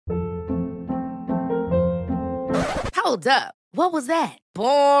Hold up. What was that?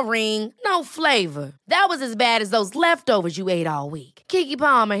 Boring. No flavor. That was as bad as those leftovers you ate all week. Keke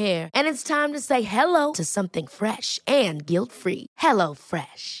Palmer here, and it's time to say hello to something fresh and guilt-free. Hello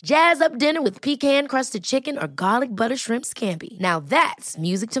Fresh. Jazz up dinner with pecan-crusted chicken or garlic butter shrimp scampi. Now that's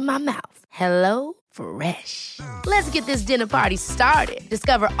music to my mouth. Hello Fresh. Let's get this dinner party started.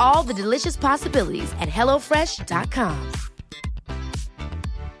 Discover all the delicious possibilities at hellofresh.com.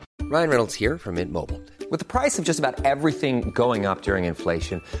 Ryan Reynolds here from Mint Mobile. With the price of just about everything going up during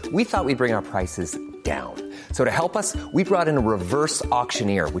inflation, we thought we'd bring our prices down. So to help us, we brought in a reverse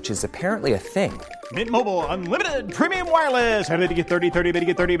auctioneer, which is apparently a thing. Mint Mobile Unlimited Premium Wireless. How to get 30, 30, bit to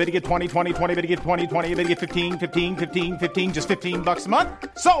get 30, bit to get 20, 20, 20, bit to get 20, 20, bit to get 15, 15, 15, 15, just $15 a month?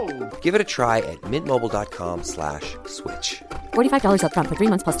 Sold! Give it a try at mintmobile.com/switch. $45 up front for 3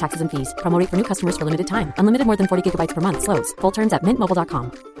 months plus taxes and fees. Promo rate for new customers for limited time. Unlimited more than 40 gigabytes per month. Slows full terms at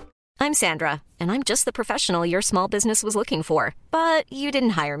mintmobile.com. I'm Sandra, and I'm just the professional your small business was looking for. But you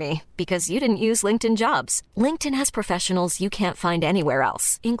didn't hire me because you didn't use LinkedIn Jobs. LinkedIn has professionals you can't find anywhere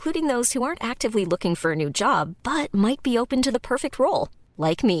else, including those who aren't actively looking for a new job, but might be open to the perfect role,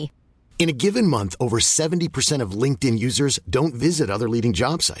 like me. In a given month, over 70% of LinkedIn users don't visit other leading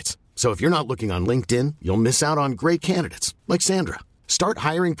job sites. So if you're not looking on LinkedIn, you'll miss out on great candidates like Sandra. Start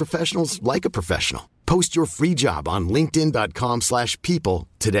hiring professionals like a professional. Post your free job on linkedin.com/people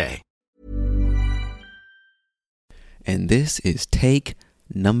today. And this is take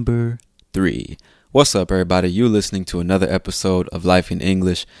number 3. What's up, everybody? You're listening to another episode of Life in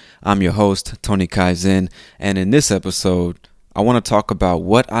English. I'm your host, Tony Kaizen, and in this episode, I want to talk about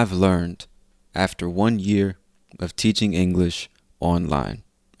what I've learned after 1 year of teaching English online.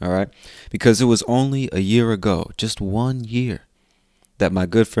 All right? Because it was only a year ago, just 1 year, that my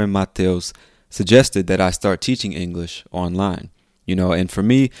good friend Mateus suggested that I start teaching English online. You know, and for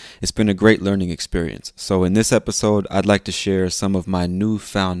me, it's been a great learning experience. So in this episode, I'd like to share some of my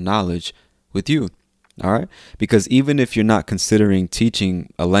newfound knowledge with you. All right? Because even if you're not considering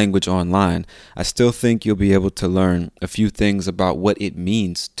teaching a language online, I still think you'll be able to learn a few things about what it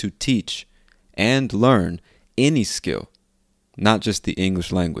means to teach and learn any skill, not just the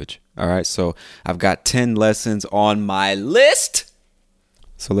English language. All right? So I've got 10 lessons on my list.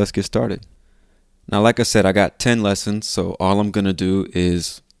 So let's get started. Now, like I said, I got 10 lessons, so all I'm going to do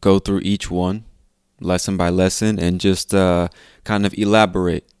is go through each one, lesson by lesson, and just kind of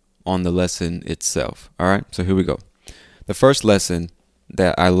elaborate on the lesson itself. All right, so here we go. The first lesson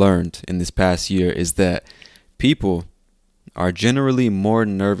that I learned in this past year is that people are generally more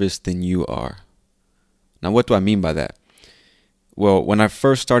nervous than you are. Now, what do I mean by that? Well, when I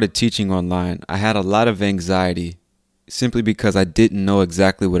first started teaching online, I had a lot of anxiety simply because I didn't know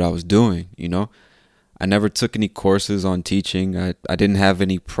exactly what I was doing, you know? I never took any courses on teaching. I didn't have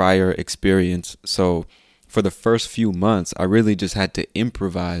any prior experience. So for the first few months, I really just had to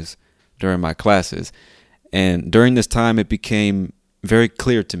improvise during my classes. And during this time, it became very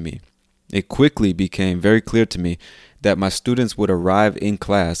clear to me. It quickly became very clear to me that my students would arrive in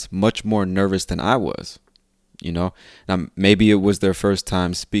class much more nervous than I was. You know, now maybe it was their first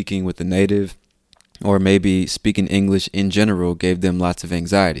time speaking with a native, or maybe speaking English in general gave them lots of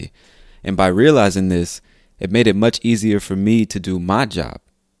anxiety. And by realizing this, it made it much easier for me to do my job.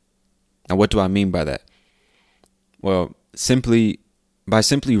 Now, what do I mean by that? Well, by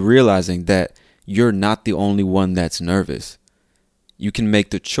simply realizing that you're not the only one that's nervous, you can make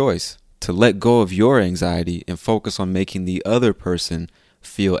the choice to let go of your anxiety and focus on making the other person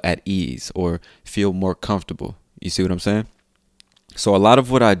feel at ease or feel more comfortable. You see what I'm saying? So a lot of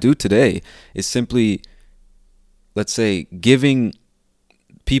what I do today is simply, let's say, giving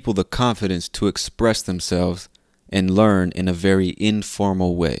people the confidence to express themselves and learn in a very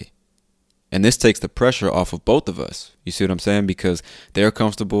informal way. And this takes the pressure off of both of us. You see what I'm saying? Because they're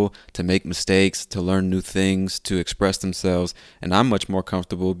comfortable to make mistakes, to learn new things, to express themselves. And I'm much more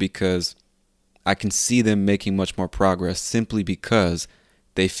comfortable because I can see them making much more progress simply because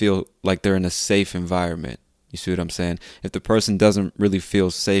they feel like they're in a safe environment. You see what I'm saying? If the person doesn't really feel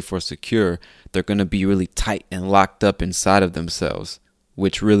safe or secure, they're going to be really tight and locked up inside of themselves,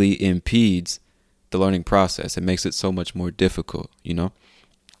 which really impedes the learning process. It makes it so much more difficult, you know?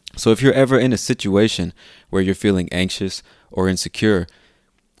 So if you're ever in a situation where you're feeling anxious or insecure,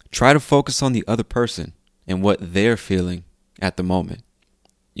 try to focus on the other person and what they're feeling at the moment.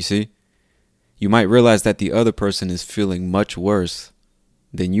 You see? You might realize that the other person is feeling much worse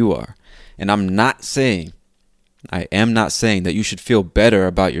than you are. And I am not saying that you should feel better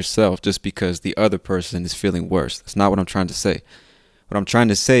about yourself just because the other person is feeling worse. That's not what I'm trying to say. What I'm trying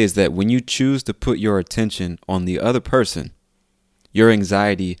to say is that when you choose to put your attention on the other person, your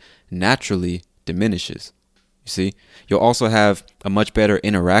anxiety naturally diminishes. You see, you'll also have a much better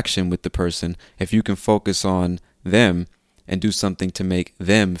interaction with the person if you can focus on them and do something to make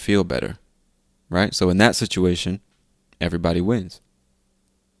them feel better, right? So in that situation, everybody wins.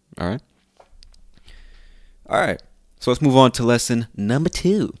 All right. All right. So let's move on to lesson number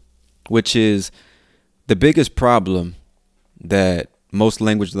 2, which is the biggest problem that most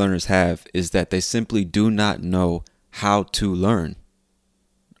language learners have is that they simply do not know how to learn.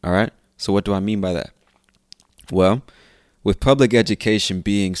 All right. So what do I mean by that? Well, with public education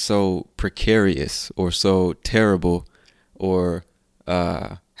being so precarious or so terrible or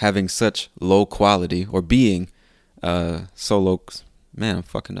having such low quality or being so low, man, I'm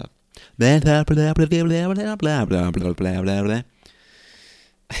fucking up.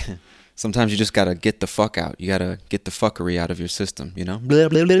 Sometimes you just gotta get the fuck out. You gotta get the fuckery out of your system, you know?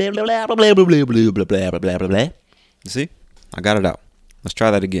 You see? I got it out. Let's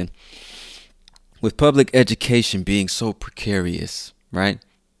try that again. With public education being so precarious, right?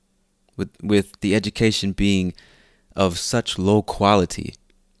 With the education being of such low quality,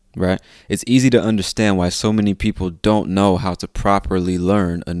 right? It's easy to understand why so many people don't know how to properly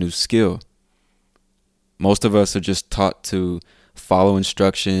learn a new skill. Most of us are just taught to follow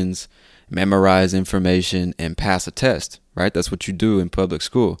instructions, memorize information, and pass a test, right? That's what you do in public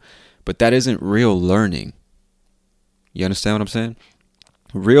school. But that isn't real learning. You understand what I'm saying?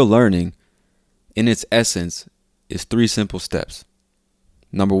 Real learning, in its essence, is 3 simple steps.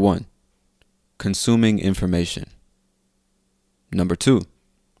 Number 1, consuming information. Number 2,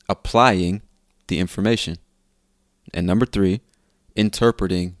 applying the information. And number 3,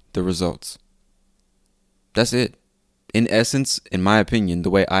 interpreting the results. That's it. In essence, in my opinion, the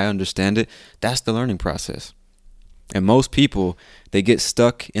way I understand it, that's the learning process. And most people, they get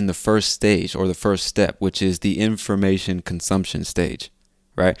stuck in the first stage or the first step, which is the information consumption stage,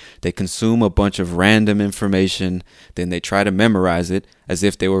 right? They consume a bunch of random information, then they try to memorize it as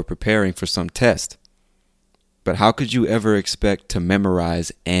if they were preparing for some test. But how could you ever expect to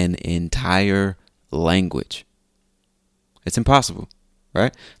memorize an entire language? It's impossible,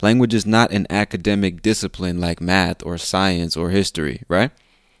 right? Language is not an academic discipline like math or science or history, right?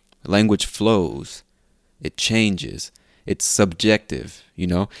 Language flows. It changes. It's subjective, you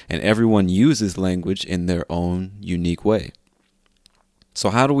know, and everyone uses language in their own unique way. So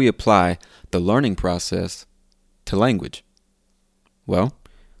how do we apply the learning process to language? Well,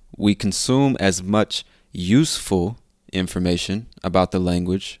 we consume as much useful information about the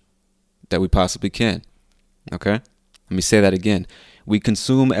language that we possibly can. Okay? Let me say that again. We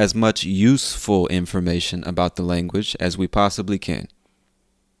consume as much useful information about the language as we possibly can.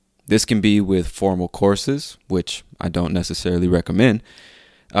 This can be with formal courses, which I don't necessarily recommend,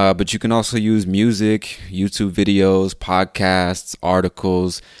 but you can also use music, YouTube videos, podcasts,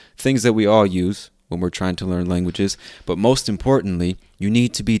 articles, things that we all use when we're trying to learn languages. But most importantly, you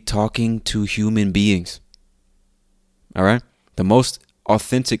need to be talking to human beings. All right? The most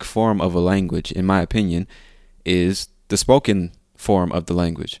authentic form of a language, in my opinion, is the spoken form of the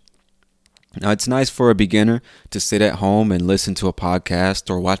language. Now, it's nice for a beginner to sit at home and listen to a podcast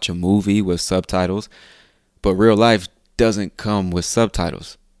or watch a movie with subtitles, but real life doesn't come with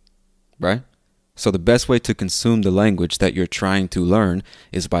subtitles, right? So the best way to consume the language that you're trying to learn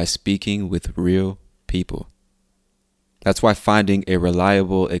is by speaking with real people. That's why finding a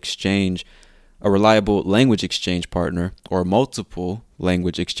reliable language exchange partner or multiple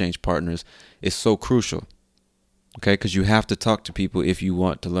language exchange partners is so crucial. Okay, because you have to talk to people if you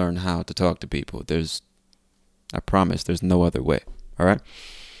want to learn how to talk to people. I promise, there's no other way. All right.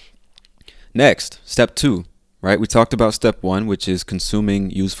 Next, step 2, right? We talked about step 1, which is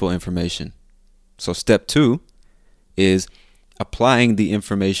consuming useful information. So step 2 is applying the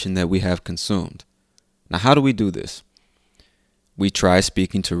information that we have consumed. Now, how do we do this? We try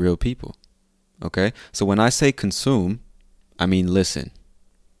speaking to real people. Okay. So when I say consume, I mean listen.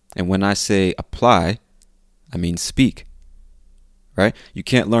 And when I say apply, I mean speak, right? You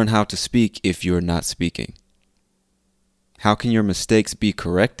can't learn how to speak if you're not speaking. How can your mistakes be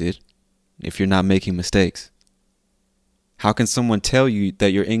corrected if you're not making mistakes? How can someone tell you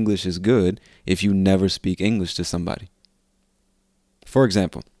that your English is good if you never speak English to somebody? For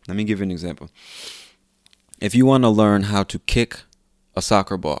example, let me give you an example. If you want to learn how to kick a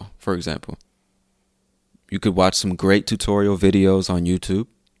soccer ball, for example, you could watch some great tutorial videos on YouTube,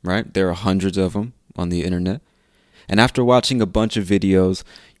 right? There are hundreds of them on the internet. And after watching a bunch of videos,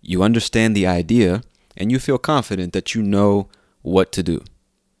 you understand the idea and you feel confident that you know what to do.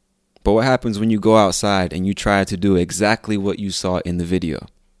 But what happens when you go outside and you try to do exactly what you saw in the video?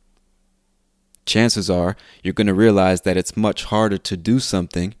 Chances are you're going to realize that it's much harder to do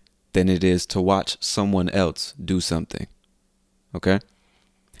something than it is to watch someone else do something. Okay?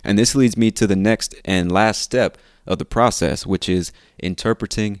 And this leads me to the next and last step of the process, which is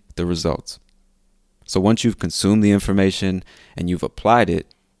interpreting the results. So once you've consumed the information and you've applied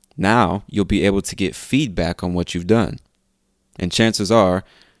it, now you'll be able to get feedback on what you've done. And chances are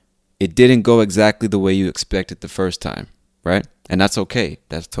it didn't go exactly the way you expected the first time, right? And that's okay.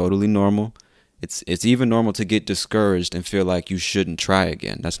 That's totally normal. It's even normal to get discouraged and feel like you shouldn't try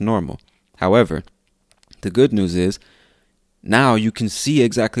again. That's normal. However, the good news is now you can see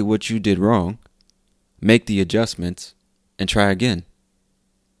exactly what you did wrong, make the adjustments, and try again.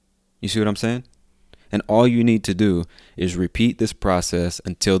 You see what I'm saying? And all you need to do is repeat this process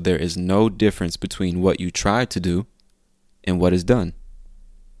until there is no difference between what you tried to do and what is done.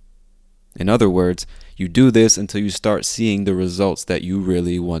 In other words, you do this until you start seeing the results that you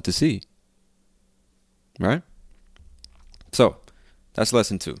really want to see. Right? So, that's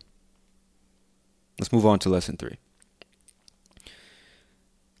lesson 2. Let's move on to lesson 3.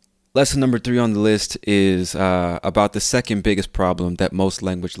 Lesson number 3 on the list is about the second biggest problem that most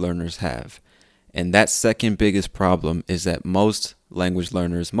language learners have. And that second biggest problem is that most language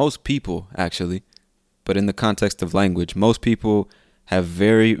learners, most people actually, but in the context of language, most people have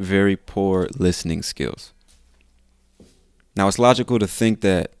very, very poor listening skills. Now, it's logical to think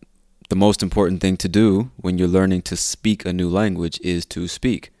that the most important thing to do when you're learning to speak a new language is to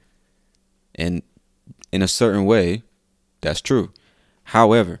speak. And in a certain way, that's true.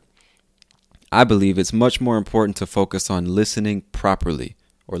 However, I believe it's much more important to focus on listening properly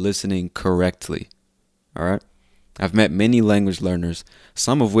or listening correctly. All right? I've met many language learners,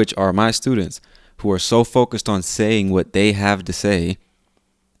 some of which are my students, who are so focused on saying what they have to say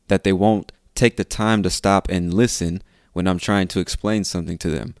that they won't take the time to stop and listen when I'm trying to explain something to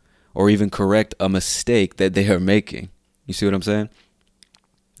them or even correct a mistake that they are making. You see what I'm saying?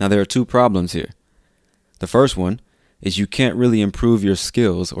 Now, there are 2 problems here. The first one is you can't really improve your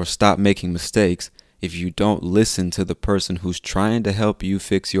skills or stop making mistakes if you don't listen to the person who's trying to help you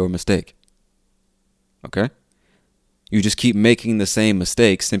fix your mistake. Okay? You just keep making the same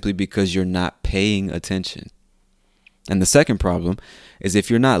mistake simply because you're not paying attention. And the second problem is if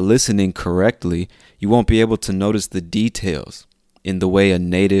you're not listening correctly, you won't be able to notice the details in the way a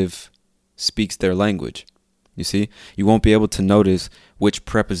native speaks their language. You see? You won't be able to notice which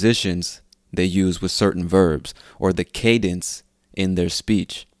prepositions they use with certain verbs or the cadence in their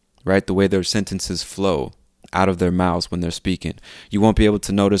speech, right? The way their sentences flow out of their mouths when they're speaking. You won't be able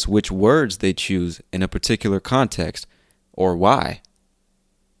to notice which words they choose in a particular context or why.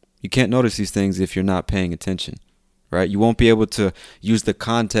 You can't notice these things if you're not paying attention, right? You won't be able to use the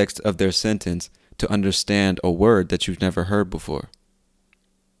context of their sentence to understand a word that you've never heard before.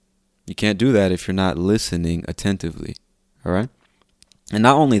 You can't do that if you're not listening attentively, all right? And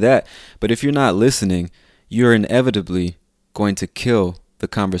not only that, but if you're not listening, you're inevitably going to kill the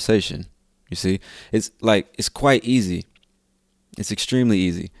conversation. You see, it's quite easy. It's extremely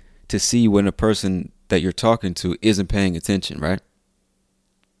easy to see when a person that you're talking to isn't paying attention, right?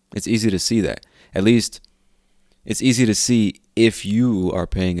 It's easy to see that. At least it's easy to see if you are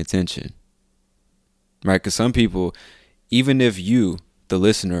paying attention, right? Because some people, even if you, the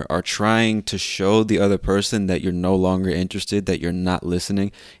listener, are trying to show the other person that you're no longer interested, that you're not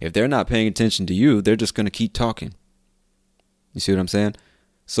listening, if they're not paying attention to you, they're just going to keep talking. You see what I'm saying?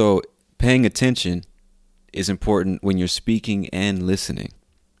 So paying attention is important when you're speaking and listening.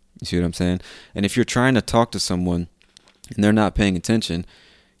 You see what I'm saying? And if you're trying to talk to someone and they're not paying attention,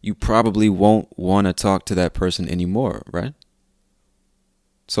 you probably won't want to talk to that person anymore, right?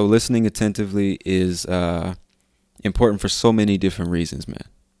 So listening attentively is important for so many different reasons, man.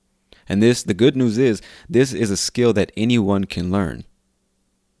 And the good news is, this is a skill that anyone can learn.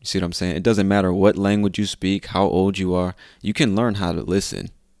 You see what I'm saying? It doesn't matter what language you speak, how old you are, you can learn how to listen.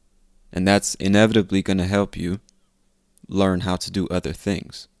 And that's inevitably going to help you learn how to do other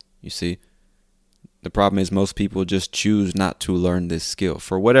things. You see? The problem is most people just choose not to learn this skill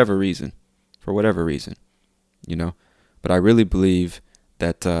for whatever reason. You know? But I really believe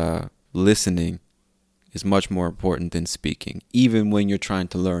that listening is much more important than speaking, even when you're trying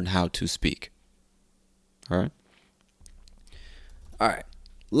to learn how to speak. All right? All right.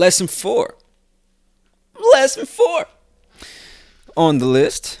 Lesson 4 on the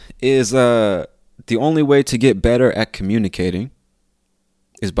list is the only way to get better at communicating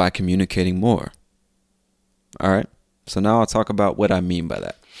is by communicating more. All right. So now I'll talk about what I mean by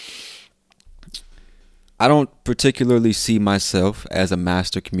that. I don't particularly see myself as a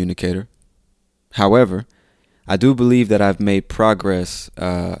master communicator. However, I do believe that I've made progress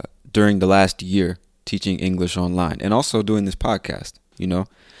during the last year teaching English online and also doing this podcast. You know,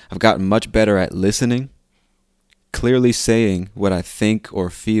 I've gotten much better at listening, clearly saying what I think or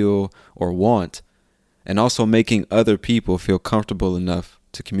feel or want, and also making other people feel comfortable enough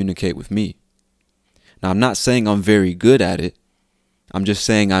to communicate with me. Now, I'm not saying I'm very good at it. I'm just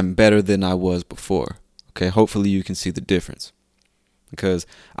saying I'm better than I was before. Okay, hopefully you can see the difference. Because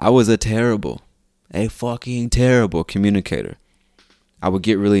I was a fucking terrible communicator. I would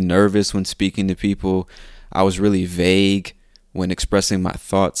get really nervous when speaking to people. I was really vague when expressing my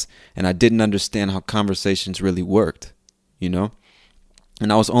thoughts, and I didn't understand how conversations really worked, you know?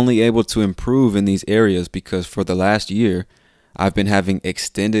 And I was only able to improve in these areas because for the last year, I've been having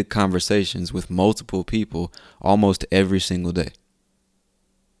extended conversations with multiple people almost every single day.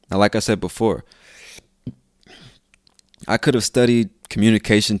 Now, like I said before, I could have studied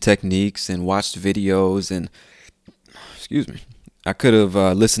communication techniques and watched videos and, I could have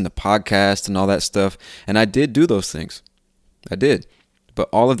listened to podcasts and all that stuff. And I did do those things. I did. But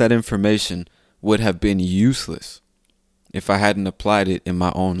all of that information would have been useless if I hadn't applied it in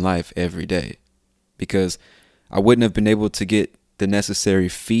my own life every day. Because I wouldn't have been able to get the necessary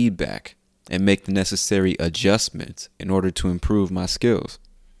feedback and make the necessary adjustments in order to improve my skills.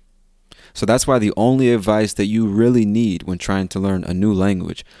 So that's why the only advice that you really need when trying to learn a new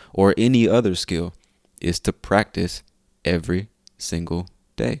language or any other skill is to practice every single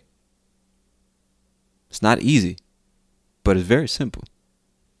day. It's not easy, but it's very simple.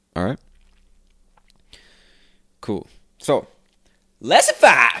 All right? Cool. So, lesson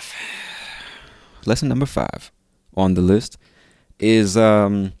number 5 on the list is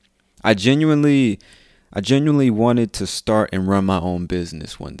I genuinely wanted to start and run my own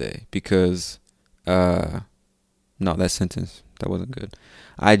business one day because no, that sentence, that wasn't good.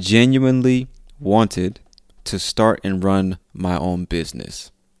 I genuinely wanted to start and run my own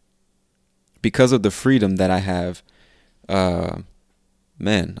business because of the freedom that I have.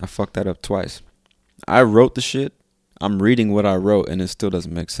 Man, I fucked that up twice. I wrote the shit. I'm reading what I wrote and it still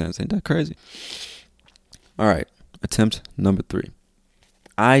doesn't make sense. Ain't that crazy? All right. Attempt number 3.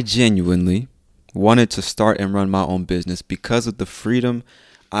 I genuinely wanted to start and run my own business because of the freedom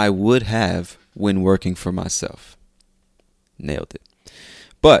I would have when working for myself. Nailed it.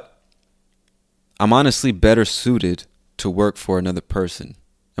 But I'm honestly better suited to work for another person.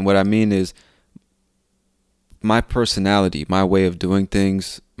 And what I mean is my personality, my way of doing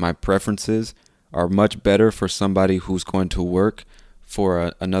things, my preferences are much better for somebody who's going to work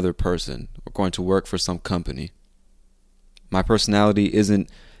for another person or going to work for some company. My personality isn't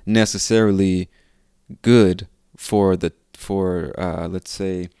necessarily good for let's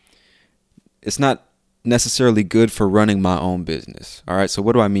say, it's not necessarily good for running my own business. All right. So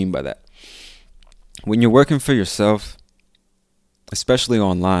what do I mean by that? When you're working for yourself, especially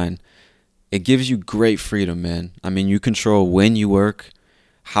online, it gives you great freedom, man. I mean, you control when you work,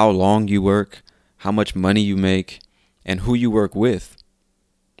 how long you work, how much money you make, and who you work with.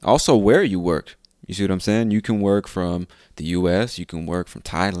 Also, where you work. You see what I'm saying? You can work from the US, you can work from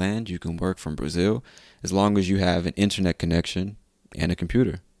Thailand, you can work from Brazil, as long as you have an internet connection and a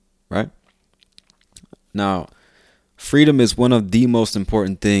computer, right? Now, freedom is one of the most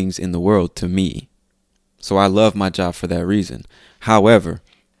important things in the world to me. So I love my job for that reason. However,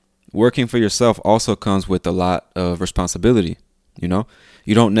 working for yourself also comes with a lot of responsibility. You know,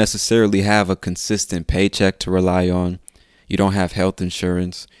 you don't necessarily have a consistent paycheck to rely on. You don't have health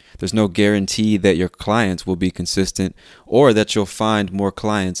insurance. There's no guarantee that your clients will be consistent or that you'll find more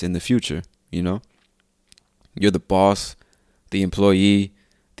clients in the future. You know, you're the boss, the employee,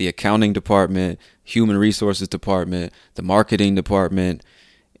 the accounting department, human resources department, the marketing department,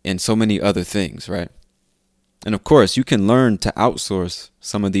 and so many other things, right? And of course, you can learn to outsource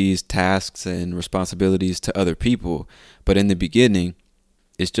some of these tasks and responsibilities to other people. But in the beginning,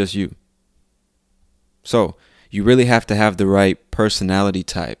 it's just you. So you really have to have the right personality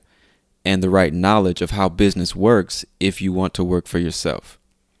type and the right knowledge of how business works if you want to work for yourself.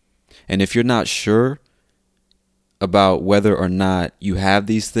 And if you're not sure about whether or not you have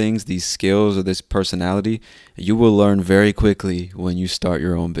these things, these skills or this personality, you will learn very quickly when you start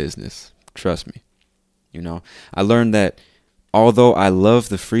your own business. Trust me. You know, I learned that although I love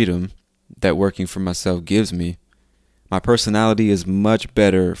the freedom that working for myself gives me, my personality is much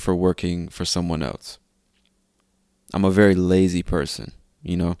better for working for someone else. I'm a very lazy person,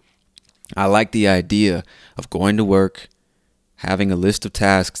 you know. I like the idea of going to work, having a list of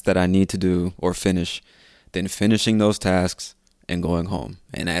tasks that I need to do or finish, then finishing those tasks and going home.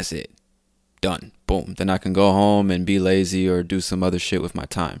 And that's it. Done. Boom. Then I can go home and be lazy or do some other shit with my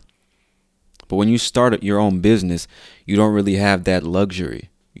time. But when you start your own business, you don't really have that luxury,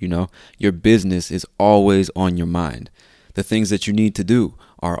 you know. Your business is always on your mind. the things that you need to do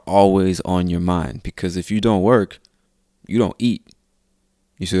are always on your mind, because if you don't work, you don't eat.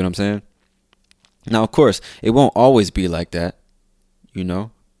 You see what I'm saying? Now, of course, it won't always be like that. You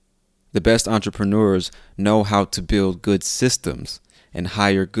know, the best entrepreneurs know how to build good systems and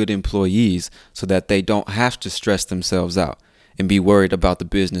hire good employees so that they don't have to stress themselves out and be worried about the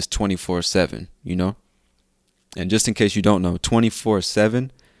business 24/7, you know? And just in case you don't know,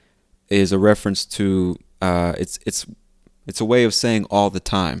 24/7 is a reference to it's a way of saying all the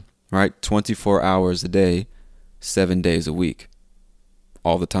time, right? 24 hours a day, 7 days a week,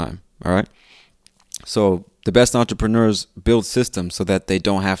 all the time, all right? So the best entrepreneurs build systems so that they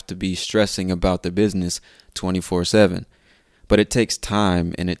don't have to be stressing about their business 24/7. But it takes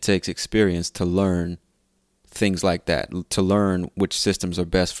time and it takes experience to learn things like that, to learn which systems are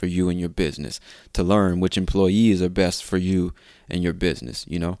best for you and your business, to learn which employees are best for you and your business,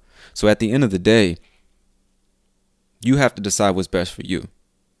 you know? So at the end of the day, you have to decide what's best for you.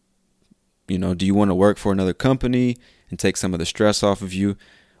 You know, do you want to work for another company and take some of the stress off of you?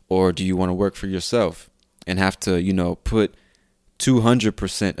 Or do you want to work for yourself and have to, you know, put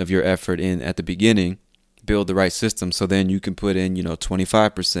 200% of your effort in at the beginning, build the right system, so then you can put in, you know,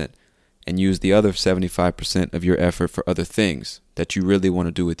 25% and use the other 75% of your effort for other things that you really want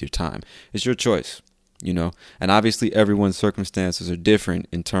to do with your time. It's your choice, you know, and obviously everyone's circumstances are different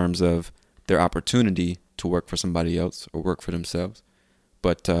in terms of their opportunity to work for somebody else or work for themselves.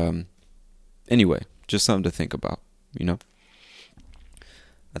 But anyway, just something to think about, you know.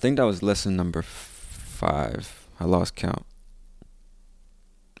 I think that was lesson number 5. I lost count.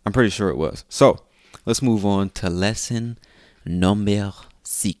 I'm pretty sure it was. So let's move on to lesson number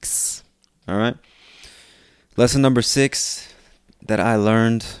 6. All right. Lesson number 6 that I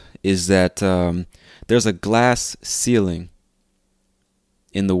learned is that there's a glass ceiling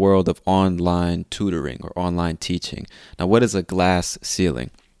in the world of online tutoring or online teaching. Now, what is a glass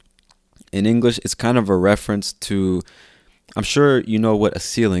ceiling? In English, it's kind of a reference to, I'm sure you know what a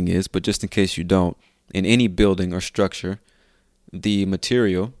ceiling is, but just in case you don't, in any building or structure, the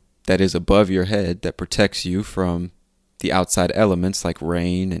material that is above your head that protects you from the outside elements like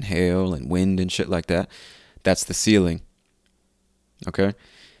rain and hail and wind and shit like that, that's the ceiling. Okay?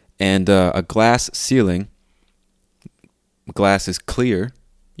 And a glass ceiling, glass is clear.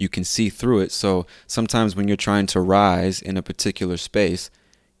 You can see through it. So sometimes when you're trying to rise in a particular space,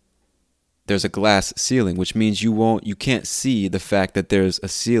 there's a glass ceiling, which means you can't see the fact that there's a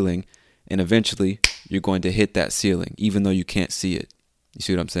ceiling, and eventually you're going to hit that ceiling, even though you can't see it. You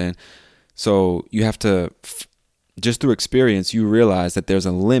see what I'm saying? So you have to, just through experience, you realize that there's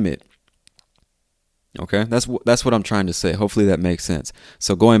a limit. Okay, that's what I'm trying to say. Hopefully that makes sense.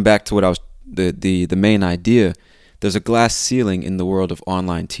 So going back to what I was, the main idea, there's a glass ceiling in the world of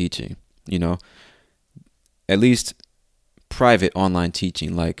online teaching. You know, at least private online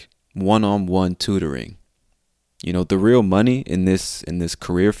teaching, like one-on-one tutoring. You know, the real money in this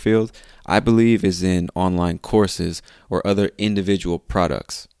career field, I believe, is in online courses or other individual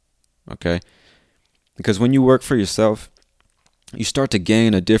products. Okay? Because when you work for yourself, you start to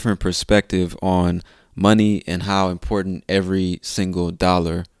gain a different perspective on money and how important every single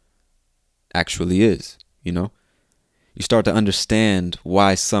dollar actually is, you know? You start to understand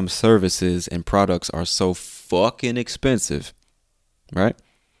why some services and products are so fucking expensive, right?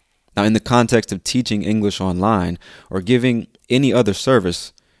 Now, in the context of teaching English online or giving any other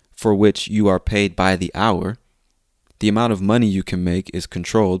service for which you are paid by the hour, the amount of money you can make is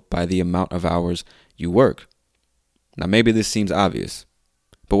controlled by the amount of hours you work. Now, maybe this seems obvious,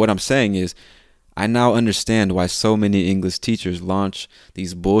 but what I'm saying is I now understand why so many English teachers launch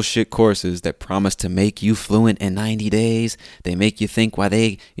these bullshit courses that promise to make you fluent in 90 days. They make you think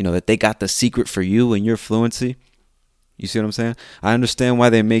that they got the secret for you and your fluency. You see what I'm saying? I understand why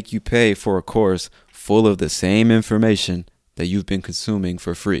they make you pay for a course full of the same information that you've been consuming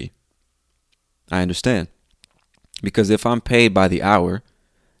for free. I understand. Because if I'm paid by the hour,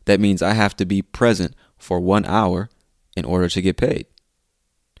 that means I have to be present for 1 hour in order to get paid.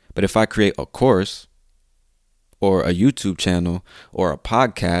 But if I create a course or a YouTube channel or a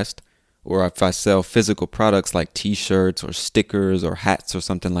podcast, or if I sell physical products like t-shirts or stickers or hats or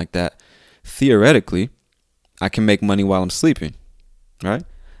something like that, theoretically, I can make money while I'm sleeping, right?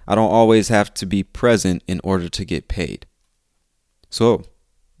 I don't always have to be present in order to get paid. So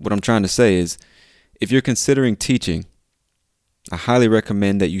what I'm trying to say is, if you're considering teaching, I highly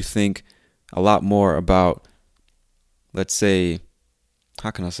recommend that you think a lot more about, let's say, how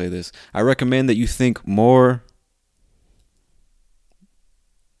can I say this? I recommend that you think more.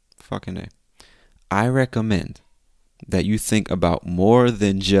 I recommend that you think about more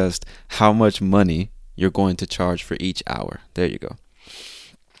than just how much money you're going to charge for each hour. There you go.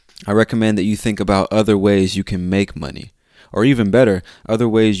 I recommend that you think about other ways you can make money, or even better, other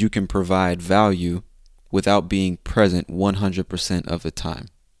ways you can provide value without being present 100% of the time.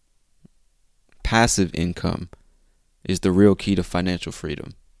 Passive income is the real key to financial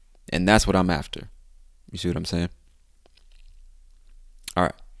freedom, and that's what I'm after. You see what I'm saying? All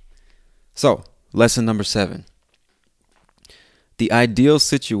right. So, lesson number 7. The ideal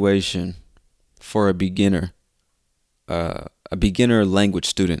situation for a beginner language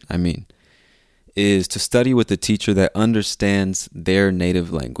student, is to study with a teacher that understands their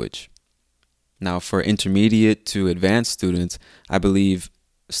native language. Now, for intermediate to advanced students, I believe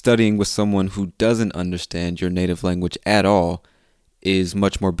studying with someone who doesn't understand your native language at all is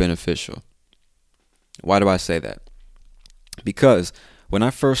much more beneficial. Why do I say that? Because when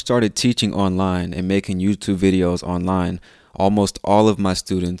I first started teaching online and making YouTube videos online, almost all of my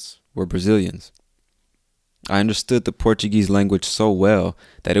students were Brazilians. I understood the Portuguese language so well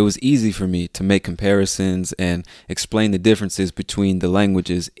that it was easy for me to make comparisons and explain the differences between the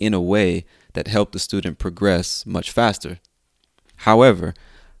languages in a way that helped the student progress much faster. However,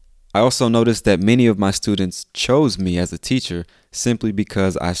 I also noticed that many of my students chose me as a teacher simply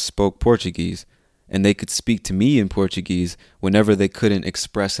because I spoke Portuguese, and they could speak to me in Portuguese whenever they couldn't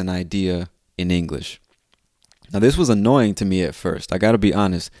express an idea in English. Now, this was annoying to me at first. I gotta be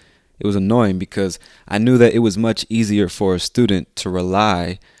honest. It was annoying because I knew that it was much easier for a student to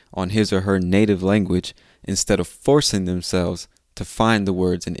rely on his or her native language instead of forcing themselves to find the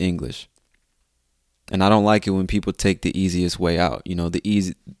words in English. And I don't like it when people take the easiest way out,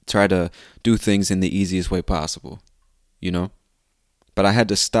 try to do things in the easiest way possible, But I had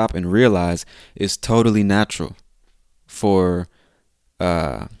to stop and realize it's totally natural for,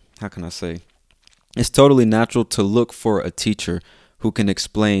 it's totally natural to look for a teacher who can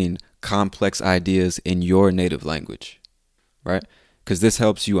explain complex ideas in your native language, right? Because this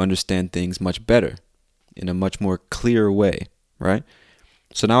helps you understand things much better in a much more clear way, right?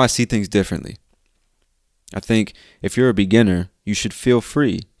 So now I see things differently. I think if you're a beginner, you should feel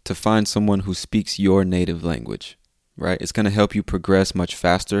free to find someone who speaks your native language, right? It's going to help you progress much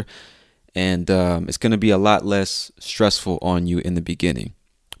faster, and it's going to be a lot less stressful on you in the beginning.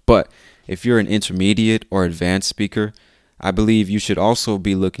 But if you're an intermediate or advanced speaker, I believe you should also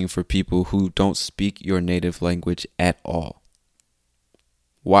be looking for people who don't speak your native language at all.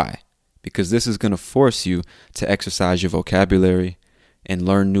 Why? Because this is going to force you to exercise your vocabulary and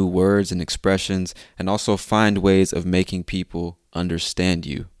learn new words and expressions, and also find ways of making people understand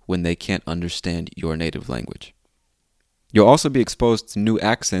you when they can't understand your native language. You'll also be exposed to new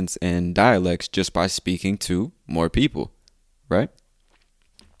accents and dialects just by speaking to more people, right?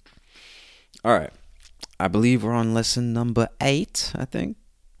 All right. I believe we're on lesson number 8, I think.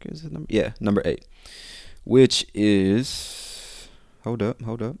 Number 8. Which is... Hold up.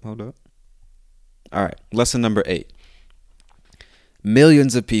 All right, lesson number 8.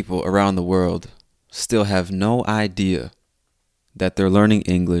 Millions of people around the world still have no idea that they're learning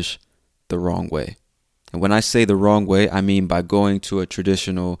English the wrong way. And when I say the wrong way, I mean by going to a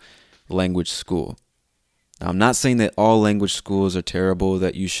traditional language school. Now, I'm not saying that all language schools are terrible,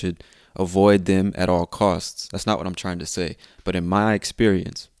 that you should avoid them at all costs. That's not what I'm trying to say. But in my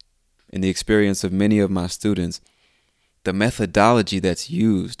experience, in the experience of many of my students, the methodology that's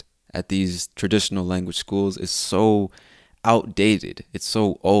used at these traditional language schools is so outdated. It's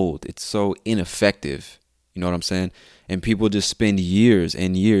so old. It's so ineffective. You know what I'm saying? And people just spend years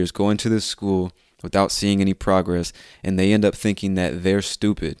and years going to this school without seeing any progress, and they end up thinking that they're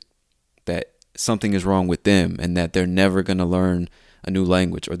stupid, that something is wrong with them, and that they're never going to learn a new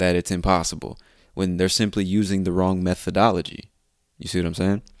language, or that it's impossible, when they're simply using the wrong methodology. You see what I'm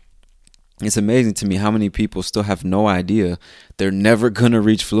saying? It's amazing to me how many people still have no idea they're never going to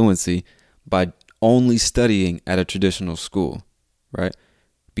reach fluency by only studying at a traditional school, right?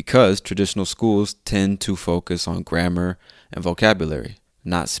 Because traditional schools tend to focus on grammar and vocabulary,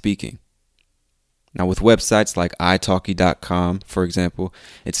 not speaking. Now, with websites like italki.com, for example,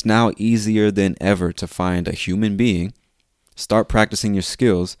 it's now easier than ever to find a human being, start practicing your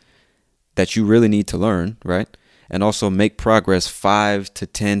skills that you really need to learn, right? And also make progress 5 to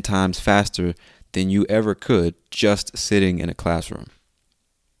 10 times faster than you ever could just sitting in a classroom.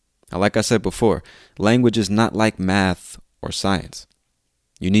 Now, like I said before, language is not like math or science.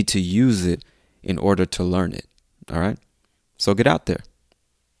 You need to use it in order to learn it, all right? So get out there.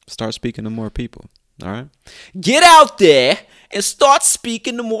 Start speaking to more people, all right? Get out there and start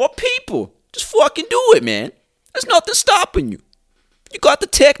speaking to more people. Just fucking do it, man. There's nothing stopping you. You got the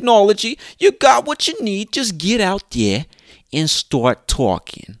technology. You got what you need. Just get out there and start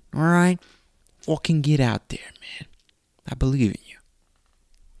talking, all right? Fucking get out there, man. I believe in you.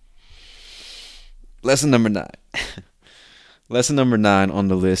 Lesson number 9. Lesson number 9 on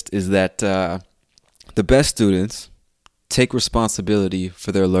the list is that the best students take responsibility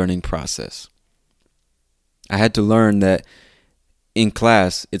for their learning process. I had to learn that in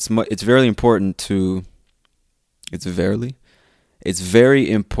class, it's very important to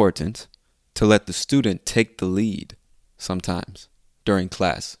let the student take the lead sometimes during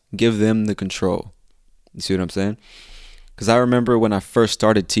class. Give them the control. You see what I'm saying? Because I remember when I first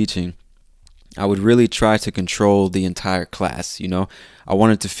started teaching, I would really try to control the entire class, you know. I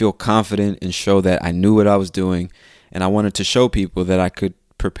wanted to feel confident and show that I knew what I was doing, and I wanted to show people that I could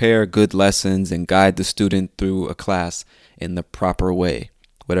prepare good lessons and guide the student through a class in the proper way,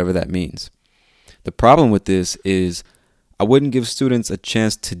 whatever that means. The problem with this is I wouldn't give students a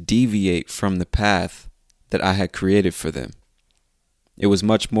chance to deviate from the path that I had created for them. It was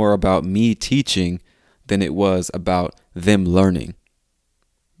much more about me teaching than it was about them learning.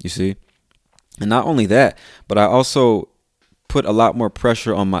 You see? And not only that, but I also put a lot more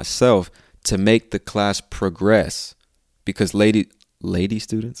pressure on myself to make the class progress, because lazy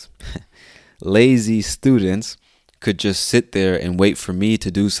students could just sit there and wait for me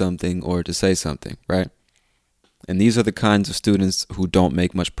to do something or to say something, right? And these are the kinds of students who don't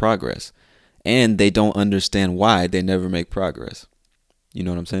make much progress, and they don't understand why they never make progress. You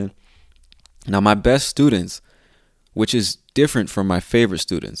know what I'm saying? Now, my best students, which is different from my favorite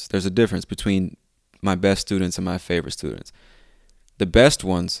students. There's a difference between my best students and my favorite students. The best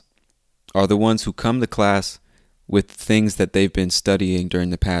ones are the ones who come to class with things that they've been studying during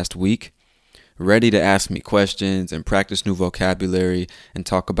the past week, ready to ask me questions and practice new vocabulary and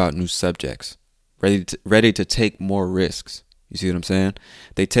talk about new subjects, ready to take more risks. You see what I'm saying?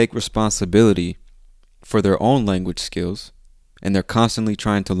 They take responsibility for their own language skills, and they're constantly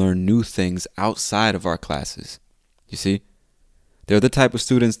trying to learn new things outside of our classes. You see? They're the type of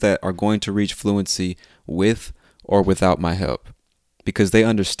students that are going to reach fluency with or without my help, because they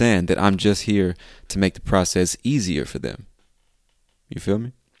understand that I'm just here to make the process easier for them. You feel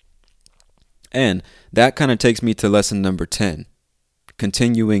me? And that kind of takes me to lesson number 10,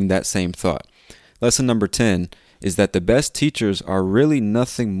 continuing that same thought. Lesson number 10 is that the best teachers are really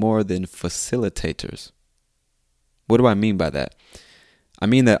nothing more than facilitators. What do I mean by that? I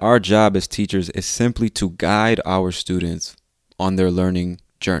mean that our job as teachers is simply to guide our students on their learning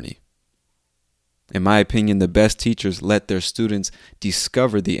journey. In my opinion, the best teachers let their students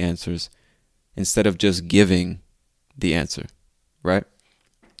discover the answers instead of just giving the answer, right?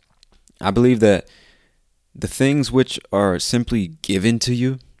 I believe that the things which are simply given to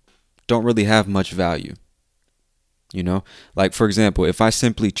you don't really have much value. You know, like, for example, if I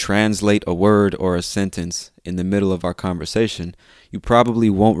simply translate a word or a sentence in the middle of our conversation, you probably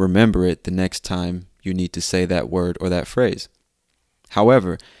won't remember it the next time you need to say that word or that phrase.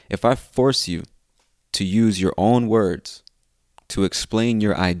 However, if I force you to use your own words to explain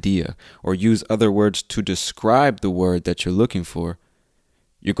your idea or use other words to describe the word that you're looking for,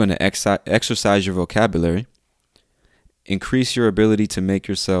 you're going to exercise your vocabulary, increase your ability to make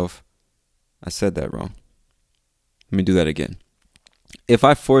yourself... I said that wrong. Let me do that again. If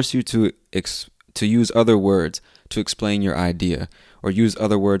I force you to use other words to explain your idea or use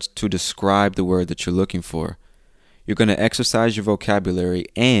other words to describe the word that you're looking for, you're going to exercise your vocabulary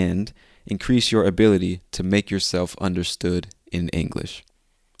and increase your ability to make yourself understood in English.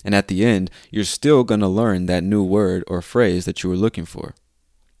 And at the end, you're still going to learn that new word or phrase that you were looking for,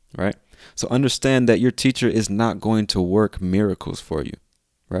 right? So understand that your teacher is not going to work miracles for you,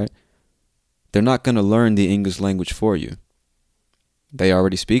 right? They're not going to learn the English language for you. They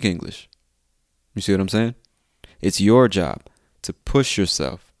already speak English. You see what I'm saying? It's your job to push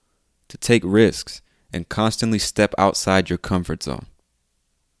yourself, to take risks, and constantly step outside your comfort zone.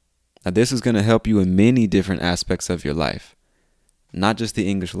 Now, this is going to help you in many different aspects of your life, not just the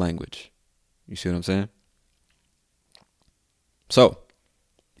English language. You see what I'm saying? So,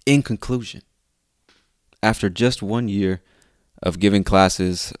 in conclusion, after just 1 year of giving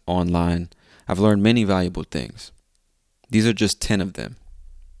classes online, I've learned many valuable things. These are just 10 of them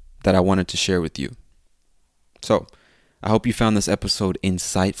that I wanted to share with you. So, I hope you found this episode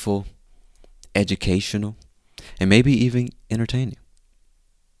insightful, educational, and maybe even entertaining.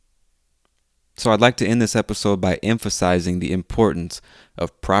 So I'd like to end this episode by emphasizing the importance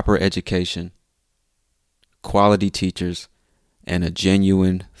of proper education, quality teachers, and a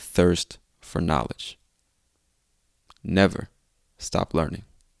genuine thirst for knowledge. Never stop learning.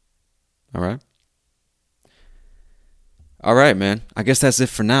 All right? All right, man. I guess that's it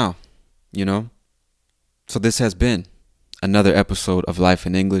for now, you know? So this has been another episode of Life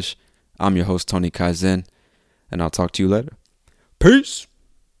in English. I'm your host, Tony Kaizen, and I'll talk to you later. Peace.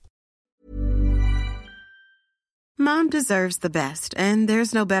 Mom deserves the best, and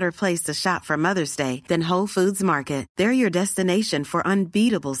there's no better place to shop for Mother's Day than Whole Foods Market. They're your destination for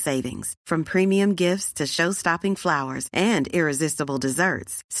unbeatable savings, from premium gifts to show-stopping flowers and irresistible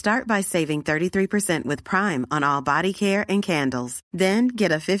desserts. Start by saving 33% with Prime on all body care and candles. Then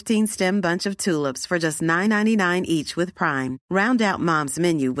get a 15-stem bunch of tulips for just $9.99 each with Prime. Round out Mom's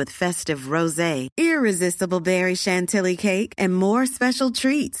menu with festive rosé, irresistible berry chantilly cake, and more special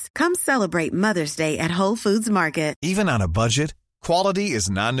treats. Come celebrate Mother's Day at Whole Foods Market. Even on a budget, quality is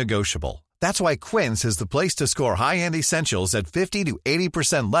non-negotiable. That's why Quince is the place to score high-end essentials at 50 to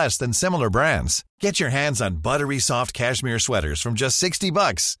 80% less than similar brands. Get your hands on buttery soft cashmere sweaters from just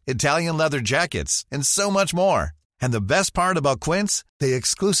 $60, Italian leather jackets, and so much more. And the best part about Quince, they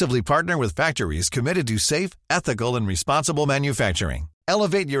exclusively partner with factories committed to safe, ethical, and responsible manufacturing.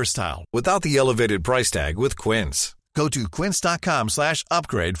 Elevate your style without the elevated price tag with Quince. Go to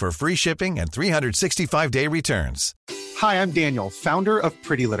quince.com/upgrade for free shipping and 365-day returns. Hi, I'm Daniel, founder of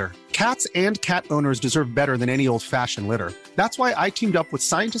Pretty Litter. Cats and cat owners deserve better than any old-fashioned litter. That's why I teamed up with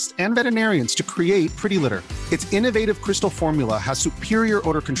scientists and veterinarians to create Pretty Litter. Its innovative crystal formula has superior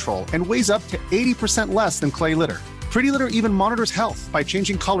odor control and weighs up to 80% less than clay litter. Pretty Litter even monitors health by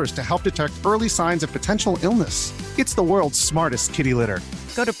changing colors to help detect early signs of potential illness. It's the world's smartest kitty litter.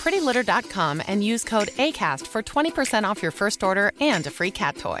 Go to prettylitter.com and use code ACAST for 20% off your first order and a free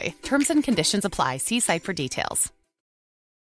cat toy. Terms and conditions apply. See site for details.